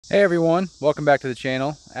Hey everyone, welcome back to the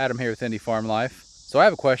channel. Adam here with Indy Farm Life. So I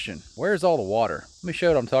have a question. Where's all the water? Let me show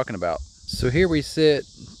you what I'm talking about. So here we sit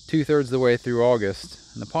 2/3 of the way through August,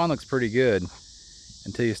 and the pond looks pretty good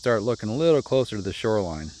until you start looking a little closer to the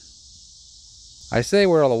shoreline. I say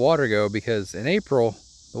where'd all the water go because in April,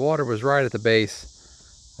 the water was right at the base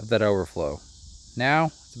of that overflow. Now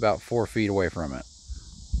it's about 4 feet away from it.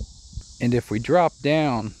 And if we drop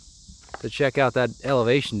down to check out that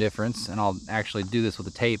elevation difference, and I'll actually do this with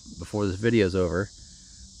the tape before this video's over,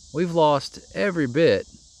 we've lost every bit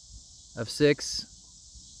of 6,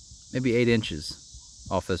 maybe 8 inches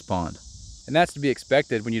off this pond. And that's to be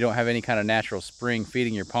expected when you don't have any kind of natural spring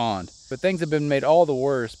feeding your pond. But things have been made all the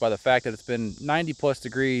worse by the fact that it's been 90+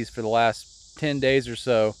 degrees for the last 10 days or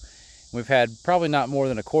so. We've had probably not more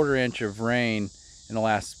than a 1/4 inch of rain in the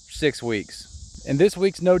last 6 weeks. And this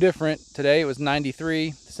week's no different. Today it was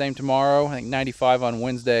 93, the same tomorrow, I think 95 on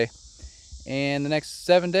Wednesday. And the next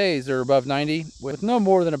 7 days are above 90 with no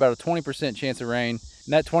more than about a 20% chance of rain.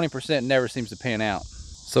 And that 20% never seems to pan out.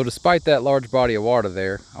 So despite that large body of water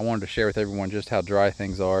there, I wanted to share with everyone just how dry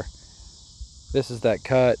things are. This is that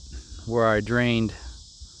cut where I drained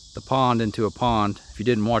the pond into a pond. If you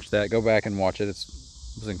didn't watch that, go back and watch it. It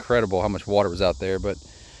was incredible how much water was out there. But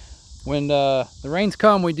when the rains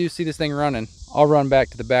come, we do see this thing running. I'll run back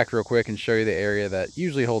to the back real quick and show you the area that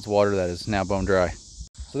usually holds water that is now bone dry.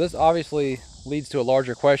 So this obviously leads to a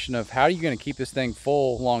larger question of how are you going to keep this thing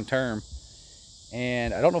full long term?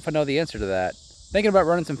 And I don't know if I know the answer to that. Thinking about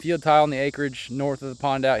running some field tile on the acreage north of the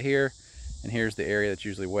pond out here, and here's the area that's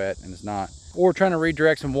usually wet and it's not. Or trying to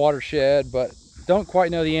redirect some watershed, but don't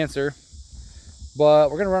quite know the answer. But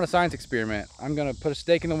we're going to run a science experiment. I'm going to put a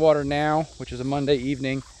stake in the water now, which is a Monday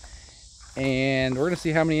evening, and we're going to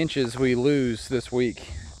see how many inches we lose this week.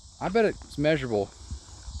 I bet it's measurable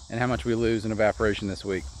in how much we lose in evaporation this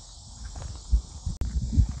week.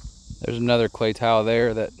 There's another clay tile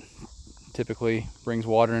there that typically brings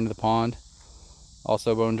water into the pond,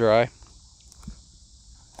 also bone dry.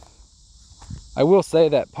 I will say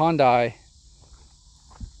that pond eye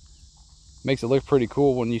makes it look pretty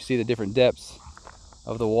cool when you see the different depths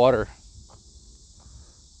of the water.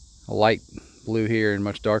 A light blue here and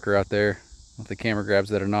much darker out there. I don't know if the camera grabs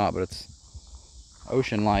that or not, but it's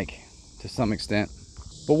ocean-like to some extent.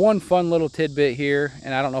 But one fun little tidbit here,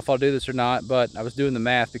 and I don't know if I'll do this or not, but I was doing the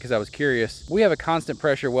math because I was curious. We have a constant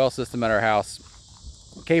pressure well system at our house,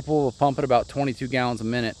 capable of pumping about 22 gallons a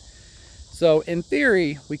minute. So in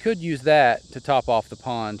theory, we could use that to top off the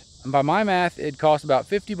pond. And by my math, it'd cost about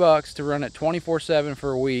 50 bucks to run it 24/7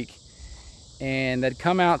 for a week, and that'd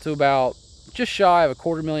come out to about just shy of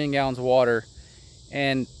 250,000 gallons of water,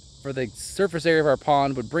 and for the surface area of our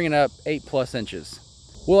pond would bring it up 8+ inches.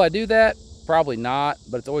 Will I do that? Probably not,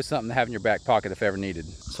 but it's always something to have in your back pocket if ever needed.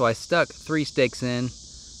 So I stuck 3 stakes in.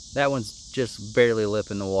 That one's just barely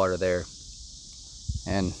lipping the water there.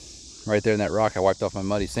 And right there in that rock, I wiped off my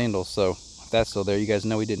muddy sandals, so if that's still there, you guys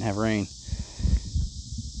know we didn't have rain.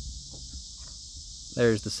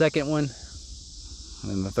 There's the second one,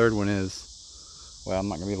 and then the third one is, well, I'm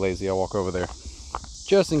not gonna be lazy, I'll walk over there.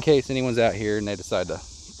 Just in case anyone's out here and they decide to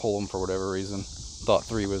pull them for whatever reason. Thought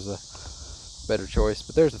 3 was a better choice,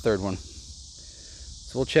 but there's the third one.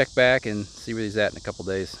 So we'll check back and see where he's at in a couple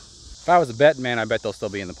days. If I was a betting man, I bet they'll still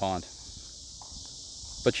be in the pond.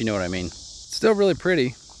 But you know what I mean. It's still really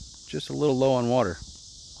pretty, just a little low on water.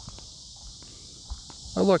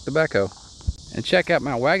 Oh look, the backhoe. And check out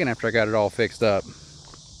my wagon after I got it all fixed up.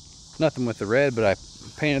 Nothing with the red, but I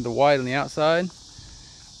painted the white on the outside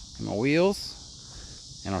and my wheels.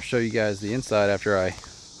 And I'll show you guys the inside after I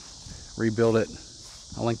rebuild it.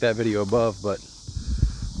 I'll link that video above, but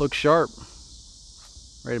looks sharp.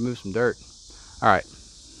 Ready to move some dirt. All right,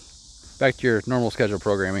 back to your normal schedule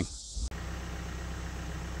programming.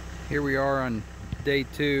 Here we are on day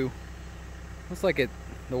 2. Looks like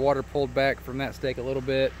the water pulled back from that stake a little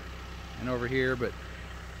bit and over here, but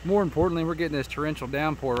more importantly, we're getting this torrential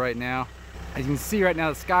downpour right now. As you can see right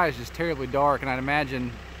now, the sky is just terribly dark, and I'd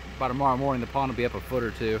imagine by tomorrow morning the pond will be up a foot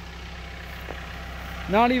or 2.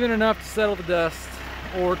 Not even enough to settle the dust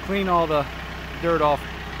or clean all the dirt off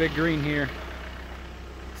Big Green here.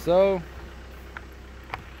 So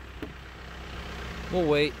we'll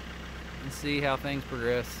wait and see how things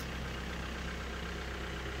progress.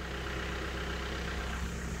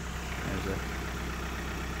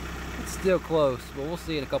 It's still close, but we'll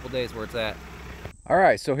see in a couple days where it's at. All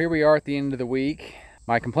right, so here we are at the end of the week.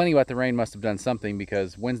 My complaining about the rain must have done something,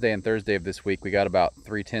 because Wednesday and Thursday of this week we got about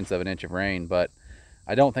 3/10 of an inch of rain, but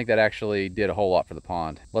I don't think that actually did a whole lot for the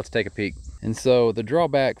pond. Let's take a peek. And so the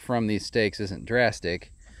drawback from these stakes isn't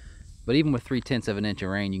drastic, but even with 3/10 of an inch of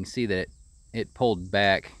rain, you can see that it pulled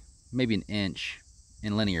back maybe an inch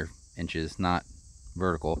in linear inches, not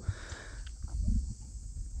vertical.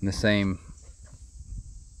 And the same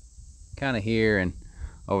kind of here and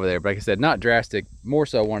over there. But like I said, not drastic. More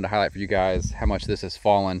so I wanted to highlight for you guys how much this has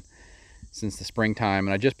fallen since the springtime.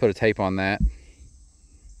 And I just put a tape on that.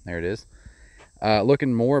 There it is.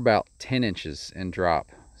 Looking more about 10 inches in drop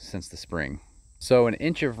since the spring. So an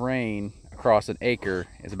inch of rain across an acre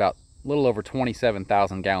is about a little over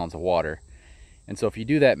 27,000 gallons of water. And so if you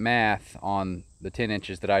do that math on the 10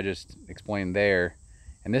 inches that I just explained there,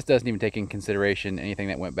 and this doesn't even take in consideration anything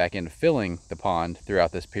that went back into filling the pond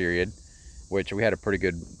throughout this period, which we had a pretty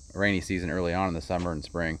good rainy season early on in the summer and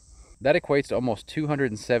spring, that equates to almost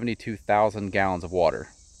 272,000 gallons of water.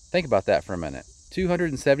 Think about that for a minute.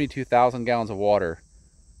 272,000 gallons of water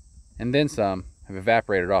and then some have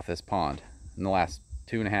evaporated off this pond in the last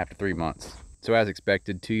 2.5 to 3 months. So as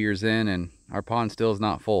expected, 2 years in and our pond still is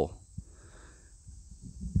not full.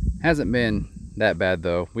 Hasn't been that bad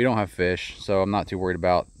though. We don't have fish, so I'm not too worried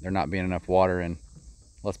about there not being enough water, and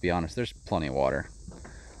let's be honest, there's plenty of water.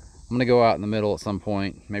 I'm gonna go out in the middle at some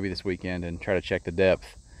point, maybe this weekend, and try to check the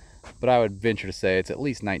depth. But I would venture to say it's at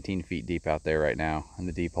least 19 feet deep out there right now in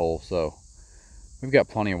the deep hole, so we've got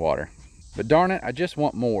plenty of water. But darn it, I just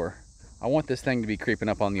want more. I want this thing to be creeping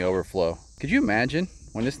up on the overflow. Could you imagine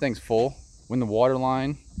when this thing's full, when the water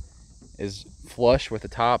line is flush with the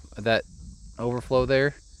top of that overflow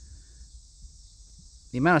there?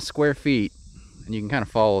 The amount of square feet, and you can kind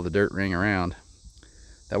of follow the dirt ring around,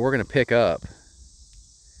 that we're gonna pick up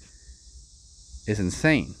is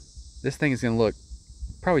insane. This thing is gonna look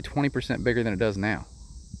probably 20% bigger than it does now.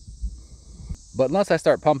 But unless I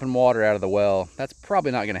start pumping water out of the well, that's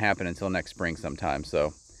probably not gonna happen until next spring sometime.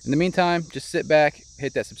 So in the meantime, just sit back,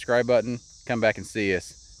 hit that subscribe button, come back and see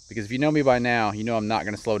us. Because if you know me by now, you know I'm not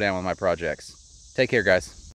gonna slow down with my projects. Take care, guys.